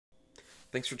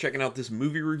Thanks for checking out this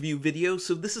movie review video.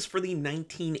 So this is for the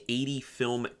 1980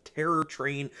 film Terror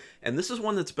Train, and this is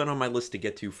one that's been on my list to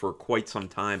get to for quite some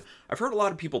time. I've heard a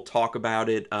lot of people talk about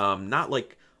it, not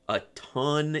like a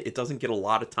ton. It doesn't get a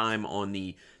lot of time on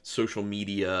the social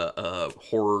media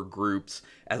horror groups,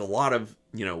 as a lot of,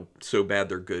 so bad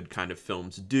they're good kind of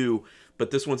films do. But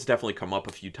this one's definitely come up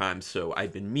a few times, so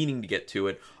I've been meaning to get to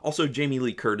it. Also, Jamie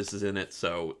Lee Curtis is in it,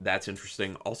 so that's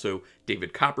interesting. Also,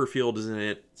 David Copperfield is in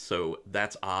it, so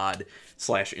that's odd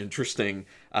 / interesting.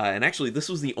 And actually, this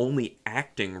was the only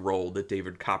acting role that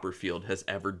David Copperfield has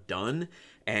ever done,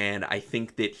 and I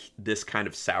think that this kind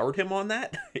of soured him on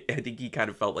that. I think he kind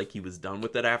of felt like he was done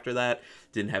with it after that,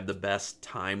 didn't have the best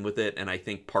time with it, and I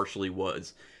think partially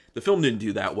was the film didn't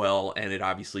do that well, and it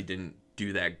obviously didn't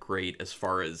do that great as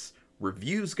far as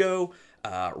reviews go.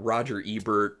 Roger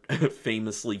Ebert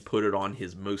famously put it on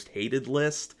his most hated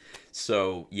list.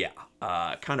 So yeah,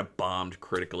 kind of bombed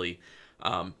critically,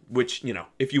 which,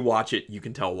 if you watch it, you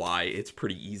can tell why. It's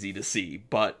pretty easy to see.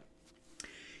 But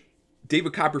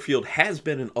David Copperfield has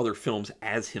been in other films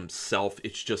as himself.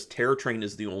 It's just Terror Train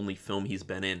is the only film he's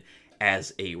been in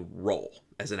as a role,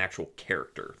 as an actual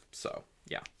character. So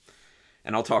yeah.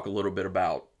 And I'll talk a little bit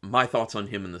about my thoughts on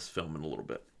him in this film in a little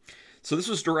bit. So this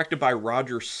was directed by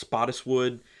Roger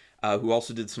Spottiswoode, who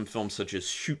also did some films such as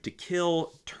Shoot to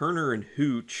Kill, Turner and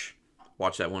Hooch.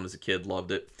 Watched that one as a kid,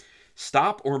 loved it.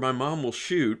 Stop or My Mom Will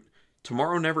Shoot,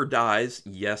 Tomorrow Never Dies,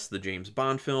 yes, the James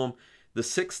Bond film. The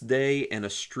Sixth Day, and A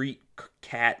Street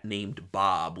Cat Named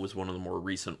Bob was one of the more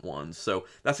recent ones. So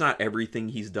that's not everything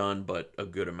he's done, but a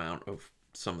good amount of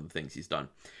some of the things he's done.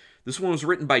 This one was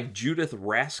written by Judith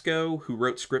Rascoe, who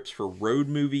wrote scripts for Road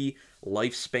Movie,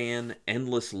 Lifespan,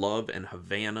 Endless Love, and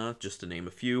Havana, just to name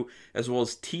a few, as well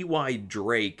as T.Y.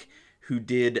 Drake, who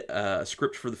did a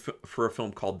script for a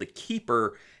film called The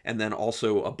Keeper, and then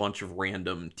also a bunch of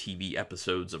random TV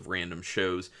episodes of random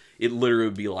shows. It literally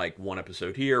would be like one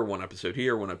episode here, one episode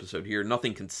here, one episode here,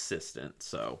 nothing consistent,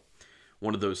 so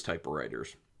one of those type of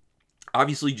writers.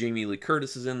 Obviously, Jamie Lee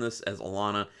Curtis is in this as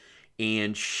Alana,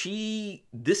 and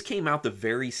this came out the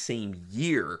very same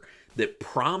year that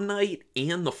Prom Night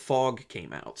and The Fog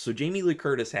came out. So Jamie Lee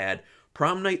Curtis had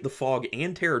Prom Night, The Fog,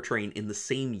 and Terror Train in the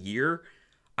same year.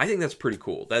 I think that's pretty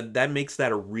cool. That makes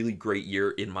that a really great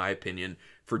year, in my opinion,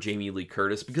 for Jamie Lee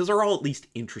Curtis, because they're all at least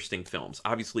interesting films.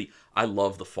 Obviously, I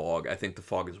love The Fog. I think The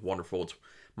Fog is wonderful. It's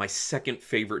my second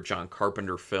favorite John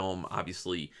Carpenter film.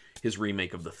 Obviously, his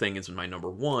remake of The Thing is my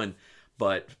number one,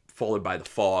 but followed by The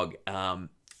Fog.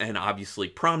 And obviously,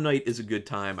 Prom Night is a good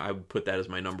time. I would put that as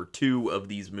my number 2 of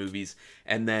these movies.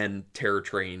 And then Terror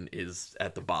Train is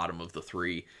at the bottom of the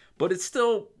 3. But it's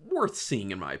still worth seeing,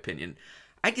 in my opinion.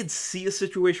 I could see a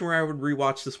situation where I would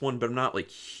rewatch this one, but I'm not,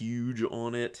 huge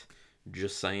on it.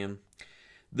 Just saying.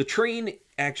 The train,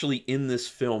 actually, in this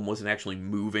film wasn't actually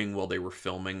moving while they were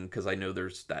filming, because I know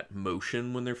there's that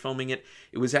motion when they're filming it.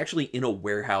 It was actually in a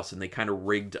warehouse, and they kind of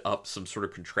rigged up some sort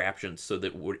of contraption so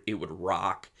that it would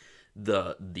rock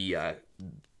the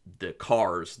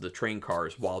cars, the train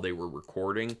cars, while they were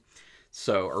recording,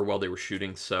 or while they were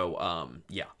shooting. So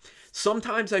yeah,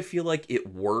 sometimes I feel like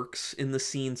it works in the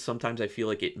scene. Sometimes I feel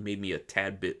like it made me a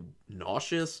tad bit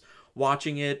nauseous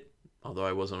watching it, although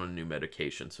I was on a new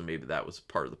medication, so maybe that was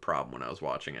part of the problem when I was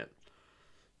watching it.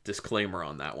 Disclaimer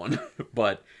on that one.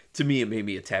 But to me, it made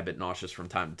me a tad bit nauseous from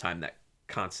time to time, that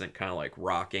constant kind of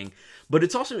rocking. But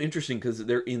it's also interesting because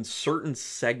they're in certain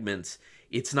segments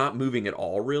it's not moving at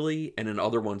all, really, and in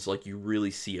other ones, you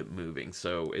really see it moving.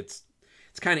 So it's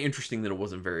kind of interesting that it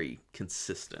wasn't very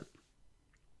consistent.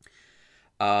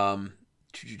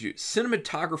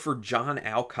 Cinematographer John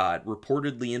Alcott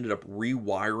reportedly ended up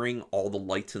rewiring all the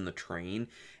lights in the train,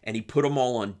 and he put them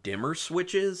all on dimmer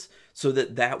switches so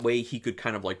that way he could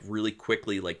kind of really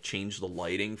quickly change the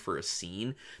lighting for a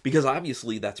scene, because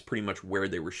obviously that's pretty much where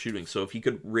they were shooting. So if he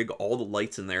could rig all the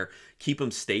lights in there, keep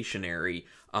them stationary,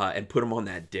 and put them on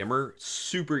that dimmer,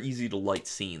 super easy to light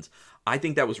scenes. I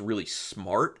think that was really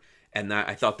smart, and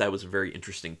I thought that was a very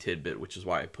interesting tidbit, which is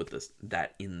why I put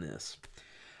that in this.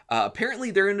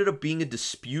 Apparently, there ended up being a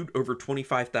dispute over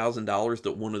 $25,000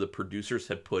 that one of the producers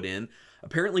had put in.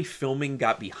 Apparently, filming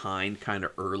got behind kind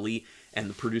of early, and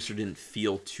the producer didn't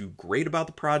feel too great about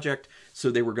the project, so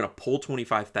they were going to pull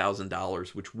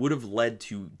 $25,000, which would have led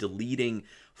to deleting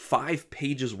 5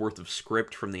 pages worth of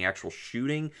script from the actual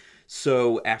shooting.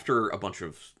 So after a bunch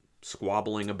of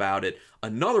squabbling about it,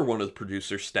 another one of the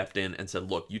producers stepped in and said,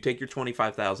 look, you take your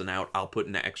 $25,000 out, I'll put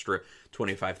an extra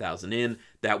 $25,000 in,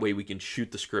 that way we can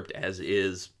shoot the script as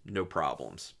is, no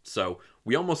problems. So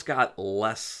we almost got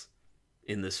less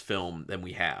in this film than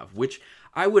we have, which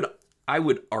I would I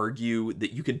would argue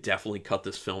that you could definitely cut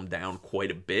this film down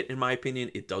quite a bit, in my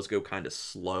opinion. It does go kind of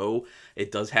slow.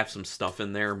 It does have some stuff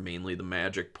in there, mainly the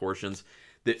magic portions,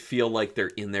 that feel like they're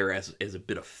in there as a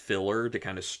bit of filler to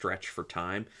kind of stretch for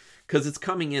time. Because it's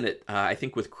coming in at, I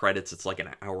think with credits, it's like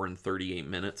an hour and 38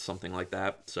 minutes, something like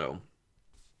that. So,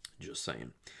 just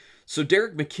saying. So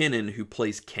Derek McKinnon, who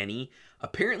plays Kenny,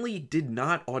 apparently did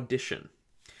not audition.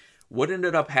 What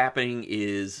ended up happening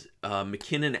is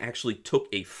McKinnon actually took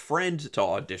a friend to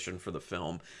audition for the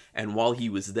film, and while he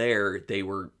was there,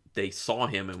 they saw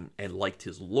him and liked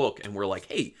his look, and were like,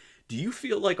 "Hey, do you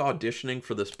feel like auditioning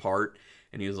for this part?"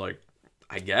 And he was like,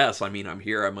 "I guess. I mean, I'm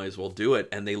here. I might as well do it."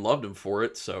 And they loved him for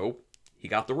it, so he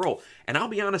got the role. And I'll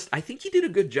be honest, I think he did a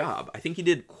good job. I think he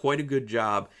did quite a good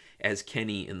job as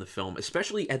Kenny in the film,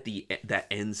 especially at that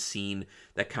end scene,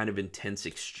 that kind of intense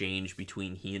exchange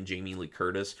between he and Jamie Lee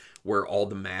Curtis, where all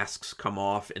the masks come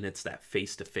off and it's that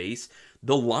face-to-face.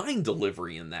 The line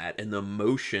delivery in that and the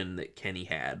emotion that Kenny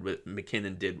had, what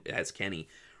McKinnon did as Kenny,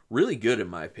 really good in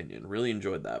my opinion. Really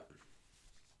enjoyed that.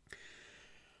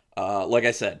 Like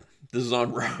I said, this is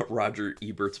on Roger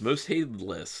Ebert's most hated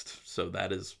list, so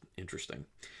that is interesting.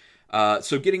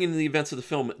 So getting into the events of the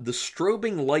film, the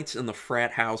strobing lights in the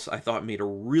frat house, I thought made a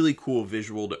really cool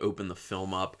visual to open the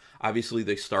film up. Obviously,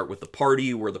 they start with the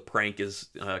party where the prank is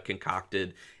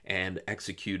concocted and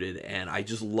executed, and I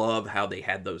just love how they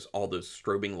had all those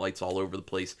strobing lights all over the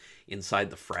place inside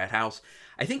the frat house.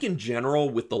 I think in general,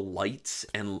 with the lights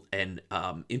and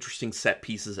interesting set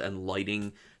pieces and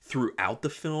lighting throughout the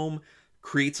film,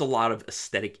 creates a lot of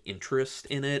aesthetic interest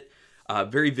in it.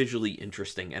 Very visually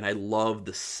interesting, and I love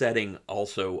the setting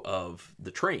also of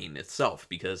the train itself,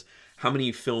 because how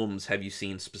many films have you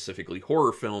seen, specifically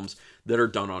horror films, that are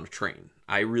done on a train?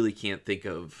 I really can't think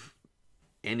of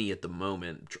any at the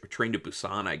moment. Train to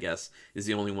Busan, I guess, is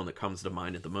the only one that comes to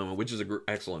mind at the moment, which is an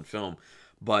excellent film.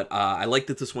 But I like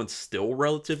that this one's still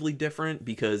relatively different,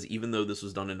 because even though this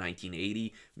was done in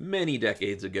 1980, many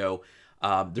decades ago,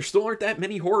 there still aren't that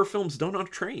many horror films done on a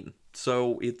train.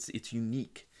 So it's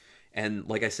unique. And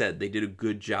like I said, they did a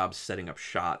good job setting up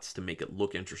shots to make it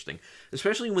look interesting,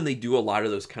 especially when they do a lot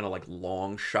of those kind of like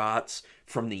long shots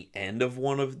from the end of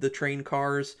one of the train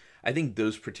cars. I think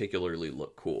those particularly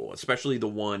look cool, especially the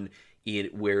one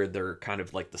where they're kind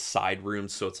of like the side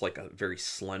rooms, so it's like a very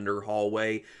slender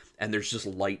hallway, and there's just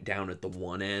light down at the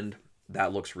one end.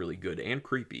 That looks really good and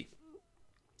creepy.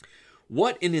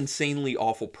 What an insanely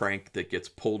awful prank that gets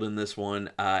pulled in this one,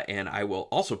 and I will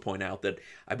also point out that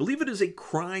I believe it is a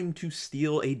crime to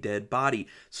steal a dead body.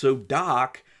 So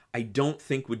Doc, I don't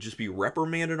think would just be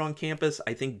reprimanded on campus.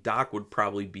 I think Doc would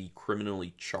probably be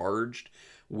criminally charged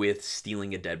with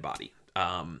stealing a dead body.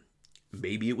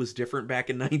 Maybe it was different back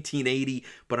in 1980,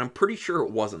 but I'm pretty sure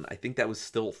it wasn't. I think that was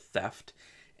still theft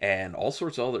and all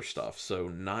sorts of other stuff, so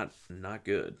not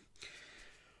good.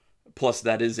 Plus,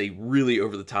 that is a really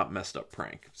over-the-top messed up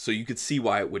prank. So you could see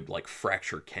why it would, like,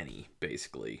 fracture Kenny,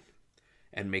 basically,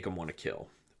 and make him want to kill.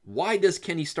 Why does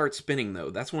Kenny start spinning,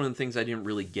 though? That's one of the things I didn't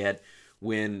really get.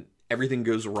 When everything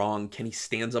goes wrong, Kenny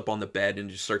stands up on the bed and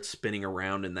just starts spinning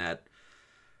around in that...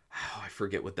 I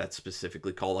forget what that's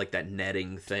specifically called, like that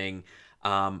netting thing.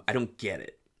 I don't get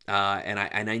it. And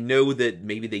I know that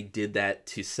maybe they did that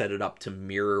to set it up to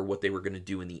mirror what they were going to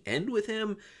do in the end with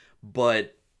him,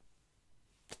 but...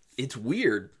 it's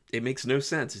weird. It makes no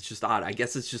sense. It's just odd. I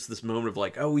guess it's just this moment of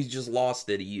like, oh, he's just lost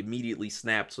it. He immediately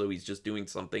snapped, so he's just doing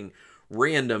something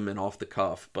random and off the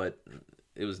cuff, but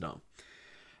it was dumb.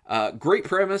 Great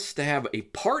premise to have a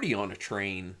party on a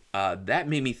train. That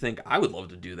made me think I would love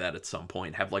to do that at some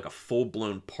point. Have like a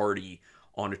full-blown party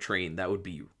on a train. That would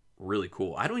be really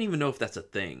cool. I don't even know if that's a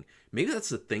thing. Maybe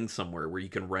that's a thing somewhere where you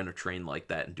can rent a train like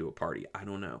that and do a party. I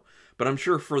don't know. But I'm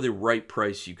sure for the right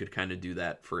price, you could kind of do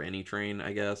that for any train,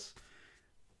 I guess.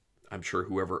 I'm sure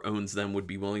whoever owns them would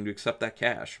be willing to accept that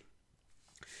cash.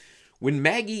 When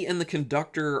Maggie and the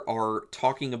conductor are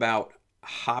talking about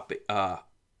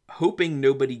hoping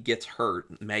nobody gets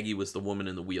hurt, Maggie was the woman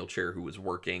in the wheelchair who was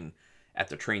working at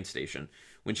the train station.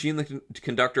 When she and the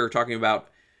conductor are talking about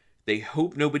they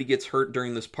hope nobody gets hurt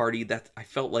during this party, that I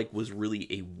felt like was really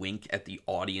a wink at the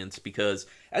audience, because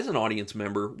as an audience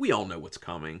member, we all know what's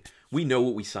coming. We know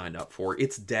what we signed up for.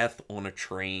 It's death on a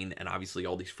train, and obviously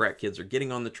all these frat kids are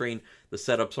getting on the train. The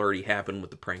setup's already happened with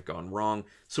the prank gone wrong,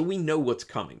 so we know what's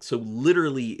coming. So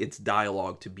literally, it's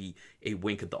dialogue to be a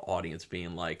wink at the audience,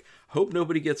 being like, hope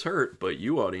nobody gets hurt, but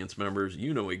you audience members,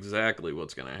 you know exactly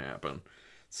what's going to happen.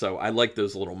 So I like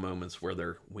those little moments where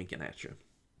they're winking at you.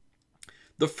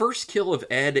 The first kill of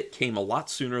Ed came a lot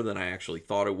sooner than I actually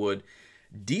thought it would.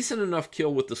 Decent enough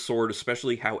kill with the sword,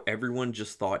 especially how everyone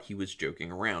just thought he was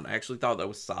joking around. I actually thought that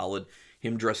was solid.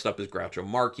 Him dressed up as Groucho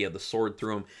Marx, he had the sword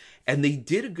through him. And they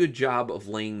did a good job of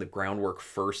laying the groundwork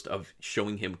first of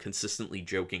showing him consistently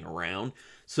joking around,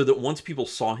 so that once people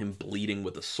saw him bleeding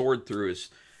with a sword through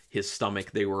his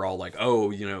stomach, they were all like,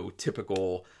 oh, you know,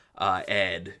 typical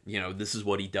Ed, you know, this is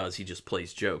what he does. He just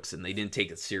plays jokes. And they didn't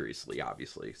take it seriously,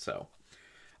 obviously. So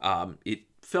it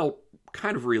felt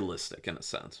kind of realistic in a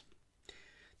sense.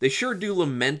 They sure do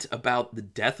lament about the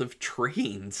death of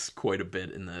trains quite a bit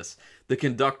in this. The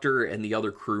conductor and the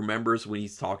other crew members, when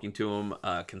he's talking to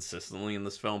them consistently in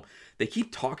this film, they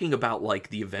keep talking about, like,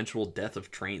 the eventual death of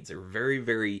trains. They're very,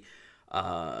 very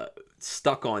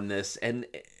stuck on this. And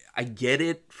I get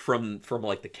it from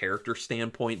like, the character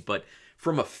standpoint, but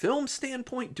from a film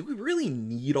standpoint, do we really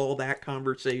need all that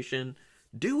conversation?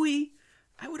 Do we?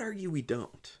 I would argue we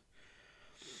don't.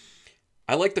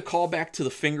 I like the callback to the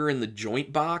finger in the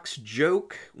joint box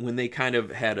joke when they kind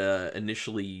of had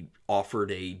initially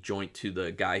offered a joint to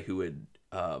the guy who had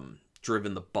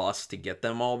driven the bus to get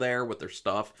them all there with their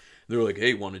stuff. They were like,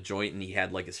 hey, want a joint? And he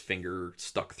had like his finger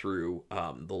stuck through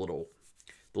the little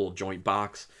joint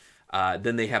box.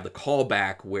 Then they have the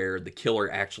callback where the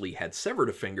killer actually had severed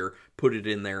a finger, put it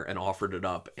in there, and offered it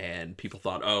up. And people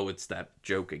thought, oh, it's that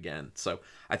joke again. So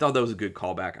I thought that was a good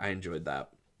callback. I enjoyed that.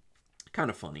 Kind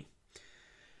of funny.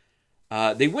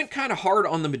 They went kind of hard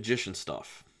on the magician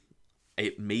stuff.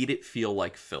 It made it feel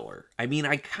like filler. I mean,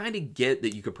 I kind of get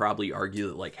that you could probably argue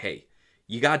that, like, hey,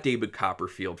 you got David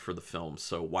Copperfield for the film,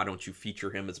 so why don't you feature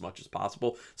him as much as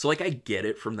possible? So, like, I get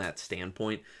it from that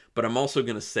standpoint, but I'm also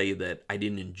going to say that I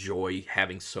didn't enjoy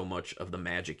having so much of the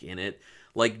magic in it.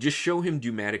 Like, just show him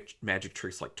do magic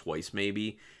tricks, like, twice,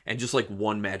 maybe, and just, like,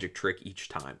 one magic trick each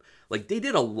time. Like, they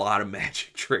did a lot of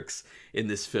magic tricks in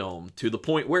this film, to the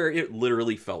point where it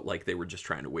literally felt like they were just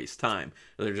trying to waste time.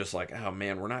 They're just like, oh,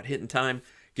 man, we're not hitting time.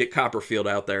 Get Copperfield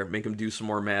out there, make him do some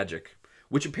more magic.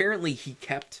 Which, apparently, he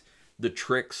kept the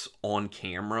tricks on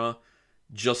camera,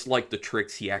 just like the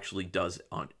tricks he actually does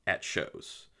at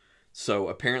shows. So,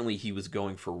 apparently, he was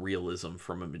going for realism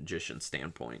from a magician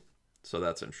standpoint. So,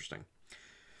 that's interesting.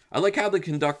 I like how the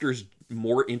conductor's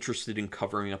more interested in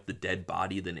covering up the dead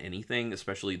body than anything,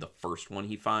 especially the first one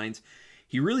he finds.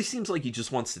 He really seems like he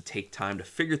just wants to take time to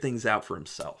figure things out for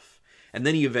himself. And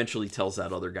then he eventually tells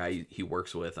that other guy he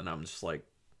works with, and I'm just like,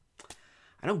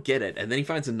 I don't get it. And then he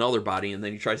finds another body, and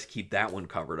then he tries to keep that one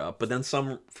covered up. But then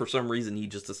for some reason, he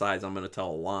just decides, I'm going to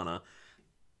tell Alana.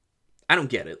 I don't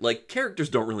get it. Like, characters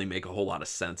don't really make a whole lot of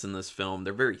sense in this film.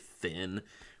 They're very thin,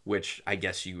 which I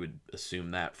guess you would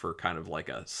assume that for kind of like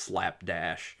a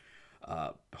slapdash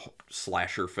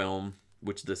slasher film,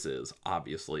 which this is,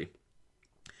 obviously.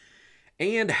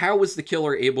 And how was the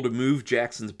killer able to move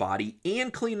Jackson's body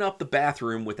and clean up the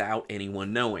bathroom without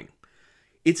anyone knowing?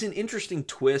 It's an interesting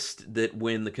twist that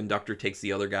when the conductor takes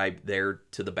the other guy there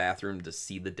to the bathroom to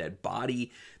see the dead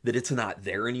body, that it's not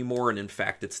there anymore, and in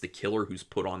fact it's the killer who's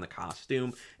put on the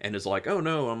costume and is like, oh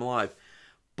no, I'm alive.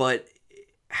 But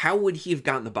how would he have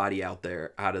gotten the body out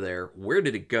of there? Where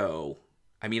did it go?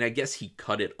 I mean, I guess he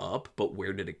cut it up, but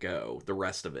where did it go? The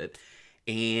rest of it.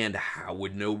 And how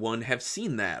would no one have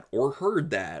seen that or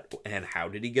heard that? And how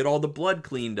did he get all the blood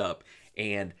cleaned up?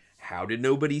 And how did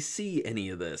nobody see any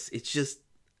of this?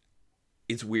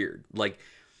 It's weird. Like,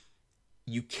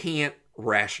 you can't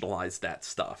rationalize that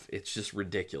stuff. It's just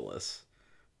ridiculous.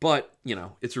 But, you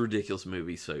know, it's a ridiculous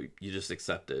movie, so you just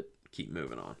accept it. Keep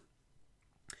moving on.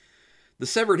 The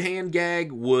severed hand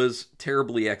gag was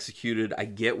terribly executed. I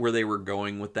get where they were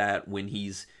going with that when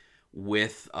he's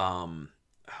with,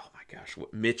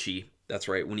 Mitchie. That's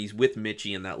right. When he's with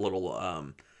Mitchie in that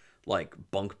little, like,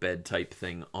 bunk bed type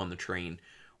thing on the train,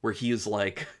 where he is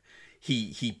like,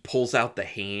 he pulls out the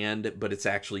hand, but it's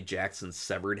actually Jackson's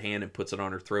severed hand and puts it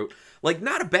on her throat. Like,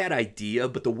 not a bad idea,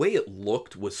 but the way it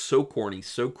looked was so corny,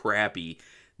 so crappy,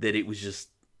 that it was just,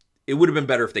 it would have been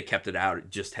better if they kept it out. It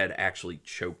just had actually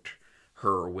choked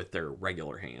her with their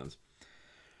regular hands.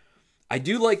 I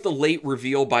do like the late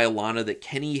reveal by Alana that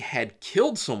Kenny had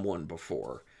killed someone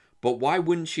before, but why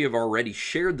wouldn't she have already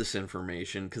shared this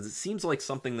information? Because it seems like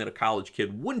something that a college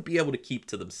kid wouldn't be able to keep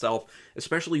to themselves,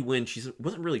 especially when she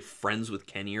wasn't really friends with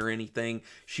Kenny or anything.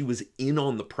 She was in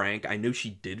on the prank. I know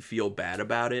she did feel bad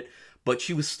about it, but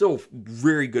she was still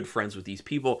very good friends with these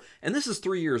people. And this is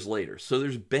 3 years later, so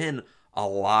there's been a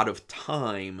lot of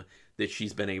time that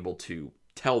she's been able to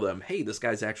tell them, hey, this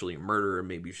guy's actually a murderer, and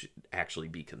maybe you should actually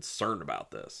be concerned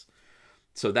about this.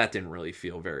 So that didn't really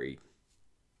feel very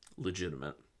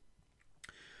legitimate.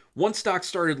 Once Doc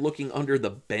started looking under the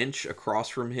bench across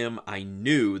from him, I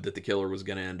knew that the killer was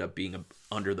going to end up being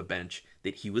under the bench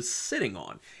that he was sitting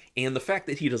on. And the fact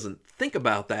that he doesn't think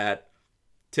about that,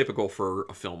 typical for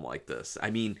a film like this.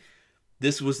 I mean,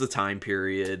 this was the time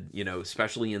period, you know,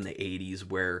 especially in the 80s,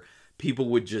 where people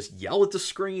would just yell at the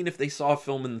screen if they saw a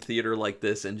film in the theater like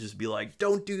this and just be like,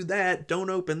 don't do that, don't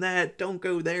open that, don't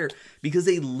go there, because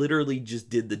they literally just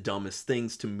did the dumbest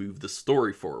things to move the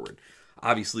story forward.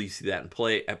 Obviously, you see that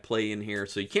at play in here,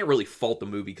 so you can't really fault the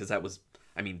movie because that was,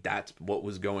 I mean, that's what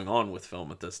was going on with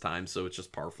film at this time, so it's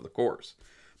just par for the course.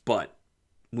 But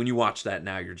when you watch that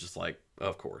now, you're just like,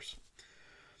 of course.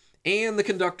 And the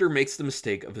conductor makes the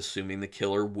mistake of assuming the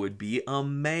killer would be a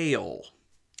male.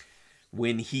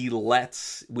 When he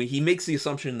makes the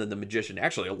assumption that the magician,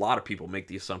 actually a lot of people make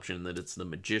the assumption that it's the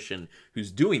magician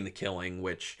who's doing the killing,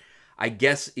 which I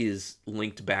guess is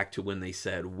linked back to when they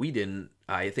said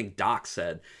I think Doc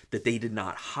said that they did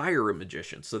not hire a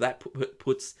magician. So that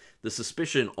puts the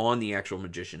suspicion on the actual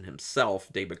magician himself,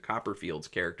 David Copperfield's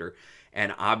character,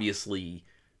 and obviously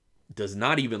does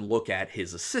not even look at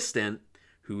his assistant,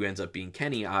 who ends up being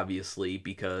Kenny, obviously,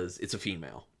 because it's a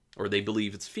female, or they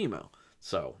believe it's female.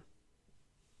 So,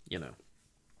 you know,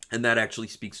 and that actually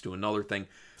speaks to another thing,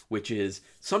 which is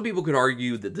some people could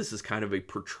argue that this is kind of a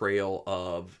portrayal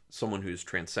of someone who's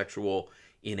transsexual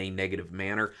in a negative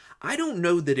manner. I don't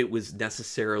know that it was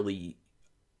necessarily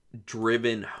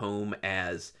driven home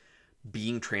as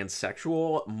being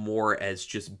transsexual, more as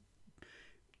just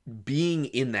being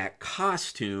in that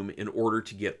costume in order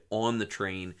to get on the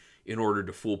train, in order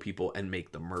to fool people and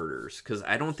make the murders. Because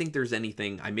I don't think there's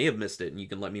anything, I may have missed it, and you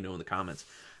can let me know in the comments.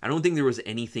 I don't think there was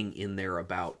anything in there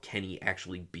about Kenny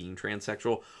actually being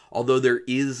transsexual, although there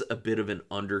is a bit of an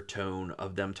undertone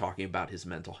of them talking about his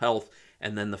mental health,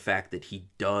 and then the fact that he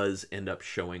does end up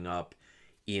showing up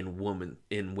in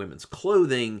women's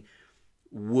clothing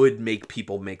would make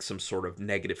people make some sort of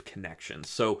negative connection.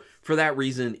 So for that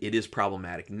reason, it is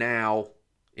problematic now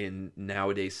in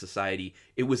nowadays society.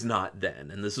 It was not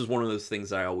then. And this is one of those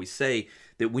things I always say,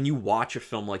 that when you watch a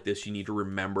film like this, you need to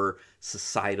remember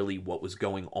societally what was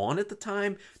going on at the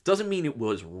time. Doesn't mean it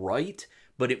was right,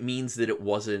 but it means that it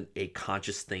wasn't a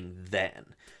conscious thing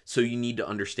then. So you need to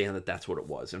understand that that's what it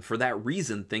was. And for that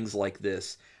reason, things like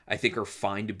this, I think, are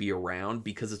fine to be around,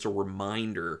 because it's a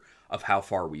reminder of how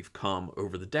far we've come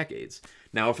over the decades.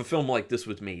 Now, if a film like this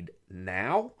was made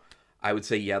now, I would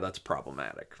say, yeah, that's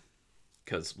problematic.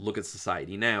 Because look at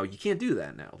society now. You can't do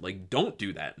that now. Like, don't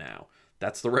do that now.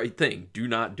 That's the right thing. Do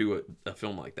not do a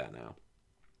film like that now.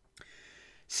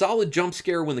 Solid jump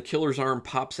scare when the killer's arm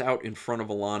pops out in front of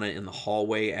Alana in the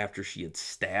hallway after she had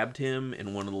stabbed him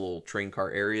in one of the little train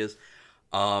car areas.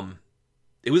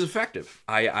 It was effective.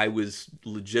 I was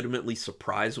legitimately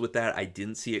surprised with that. I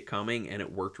didn't see it coming, and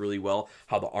it worked really well.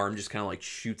 How the arm just kind of like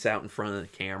shoots out in front of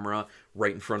the camera,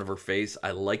 right in front of her face.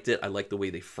 I liked it. I liked the way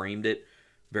they framed it.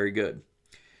 Very good.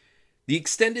 The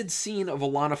extended scene of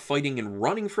Alana fighting and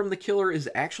running from the killer is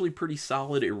actually pretty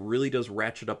solid. It really does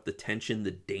ratchet up the tension,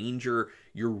 the danger.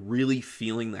 You're really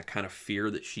feeling that kind of fear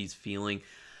that she's feeling.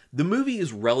 The movie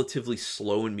is relatively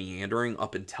slow and meandering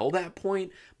up until that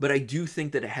point, but I do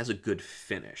think that it has a good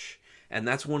finish. And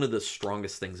that's one of the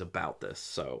strongest things about this,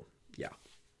 so yeah.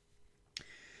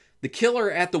 The killer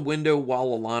at the window while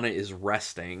Alana is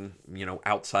resting, you know,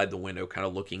 outside the window, kind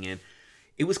of looking in.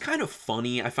 It was kind of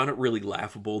funny. I found it really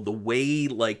laughable. The way,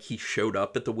 like, he showed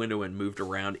up at the window and moved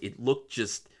around, it looked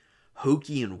just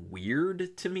hokey and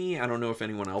weird to me. I don't know if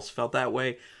anyone else felt that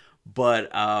way. But,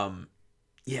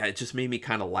 yeah, it just made me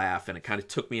kind of laugh, and it kind of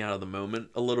took me out of the moment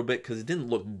a little bit because it didn't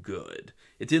look good.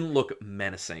 It didn't look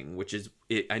menacing, which is,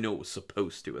 I know it was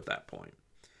supposed to at that point.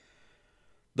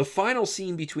 The final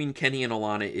scene between Kenny and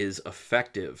Alana is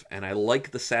effective, and I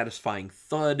like the satisfying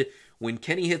thud when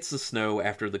Kenny hits the snow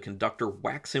after the conductor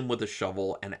whacks him with a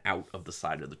shovel and out of the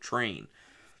side of the train.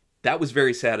 That was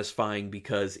very satisfying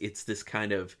because it's this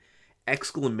kind of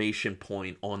exclamation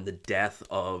point on the death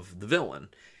of the villain.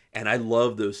 And I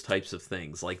love those types of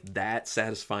things. Like, that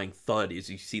satisfying thud as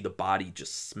you see the body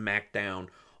just smack down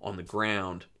on the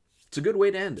ground. It's a good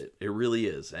way to end it. It really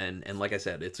is. And like I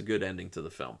said, it's a good ending to the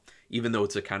film, even though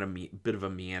it's a kind of bit of a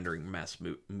meandering mess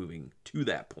moving to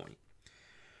that point.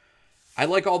 I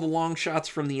like all the long shots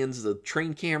from the ends of the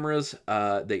train cameras.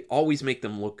 They always make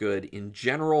them look good. In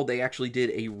general, they actually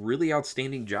did a really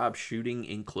outstanding job shooting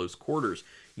in close quarters.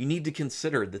 You need to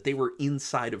consider that they were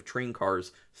inside of train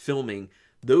cars filming,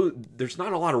 though there's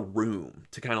not a lot of room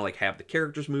to kind of like have the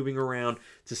characters moving around,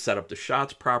 to set up the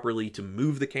shots properly, to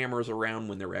move the cameras around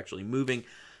when they're actually moving.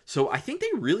 So I think they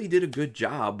really did a good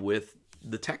job with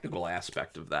the technical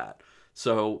aspect of that.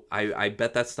 So I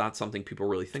bet that's not something people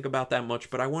really think about that much,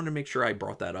 but I wanted to make sure I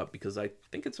brought that up because I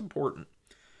think it's important.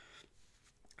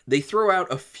 They throw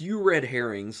out a few red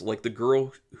herrings, like the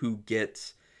girl who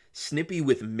gets snippy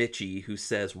with Mitchie, who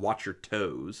says, "Watch your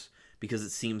toes," because it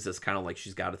seems as kind of like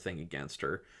she's got a thing against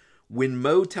her. When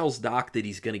Mo tells Doc that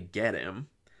he's going to get him,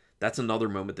 that's another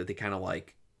moment that they kind of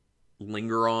like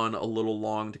linger on a little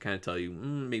long to kind of tell you,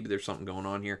 maybe there's something going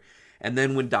on here. And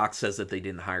then when Doc says that they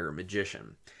didn't hire a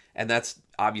magician. And that's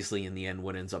obviously in the end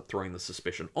what ends up throwing the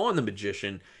suspicion on the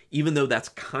magician, even though that's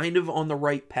kind of on the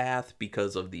right path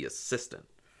because of the assistant,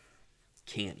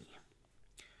 Kenny.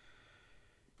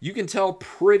 You can tell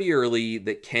pretty early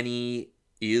that Kenny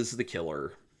is the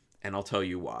killer, and I'll tell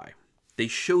you why. They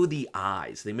show the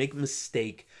eyes. They make a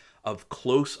mistake of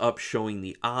close up showing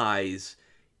the eyes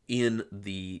in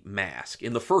the mask.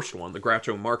 In the first one, the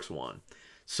Groucho Marx one.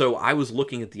 So I was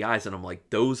looking at the eyes and I'm like,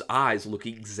 those eyes look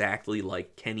exactly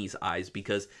like Kenny's eyes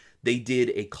because they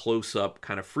did a close-up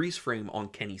kind of freeze frame on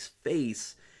Kenny's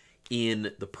face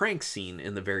in the prank scene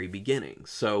in the very beginning.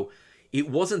 So it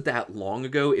wasn't that long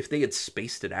ago. If they had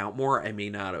spaced it out more, I may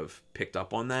not have picked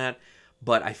up on that.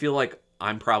 But I feel like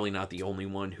I'm probably not the only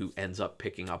one who ends up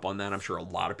picking up on that. I'm sure a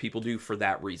lot of people do for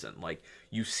that reason. Like,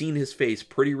 you've seen his face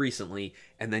pretty recently,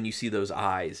 and then you see those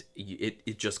eyes.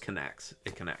 It just connects.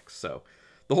 It connects. So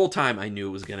the whole time I knew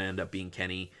it was going to end up being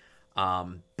Kenny.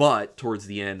 But towards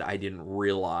the end, I didn't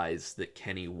realize that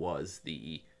Kenny was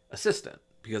the assistant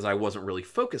because I wasn't really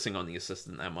focusing on the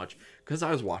assistant that much because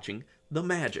I was watching the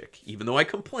magic, even though I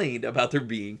complained about there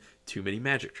being too many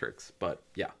magic tricks. But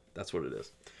yeah, that's what it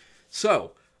is.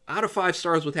 So out of 5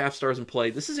 stars with half stars in play,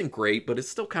 this isn't great, but it's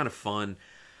still kind of fun.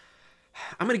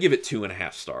 I'm going to give it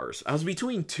 2.5 stars. I was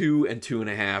between 2 and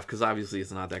 2.5 because obviously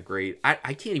it's not that great. I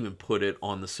can't even put it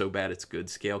on the so bad it's good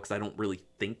scale because I don't really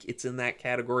think it's in that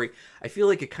category. I feel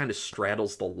like it kind of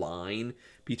straddles the line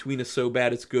between a so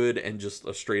bad it's good and just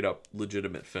a straight up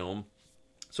legitimate film.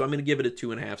 So I'm going to give it a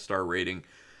 2.5 star rating.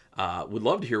 Would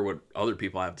love to hear what other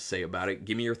people have to say about it.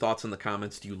 Give me your thoughts in the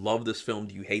comments. Do you love this film?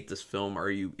 Do you hate this film? Are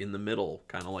you in the middle,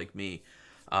 kind of like me?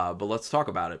 But let's talk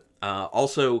about it.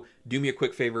 Also, do me a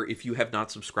quick favor. If you have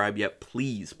not subscribed yet,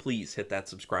 please, please hit that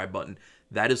subscribe button.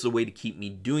 That is the way to keep me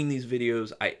doing these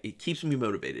videos. It keeps me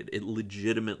motivated. It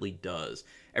legitimately does.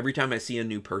 Every time I see a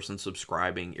new person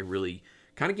subscribing, it really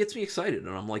kind of gets me excited.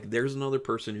 And I'm like, there's another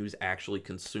person who's actually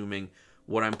consuming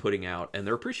what I'm putting out, and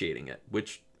they're appreciating it,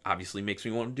 which obviously makes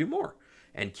me want to do more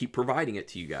and keep providing it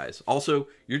to you guys. Also,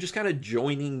 you're just kind of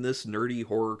joining this nerdy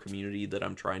horror community that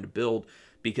I'm trying to build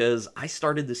because I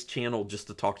started this channel just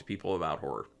to talk to people about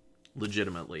horror,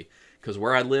 legitimately. Because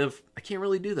where I live, I can't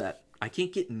really do that. I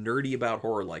can't get nerdy about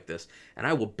horror like this. And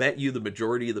I will bet you the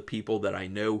majority of the people that I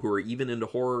know who are even into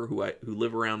horror, who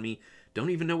live around me, don't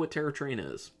even know what Terror Train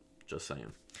is. Just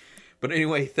saying. But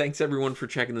anyway, thanks everyone for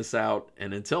checking this out.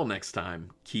 And until next time,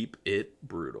 keep it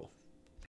brutal.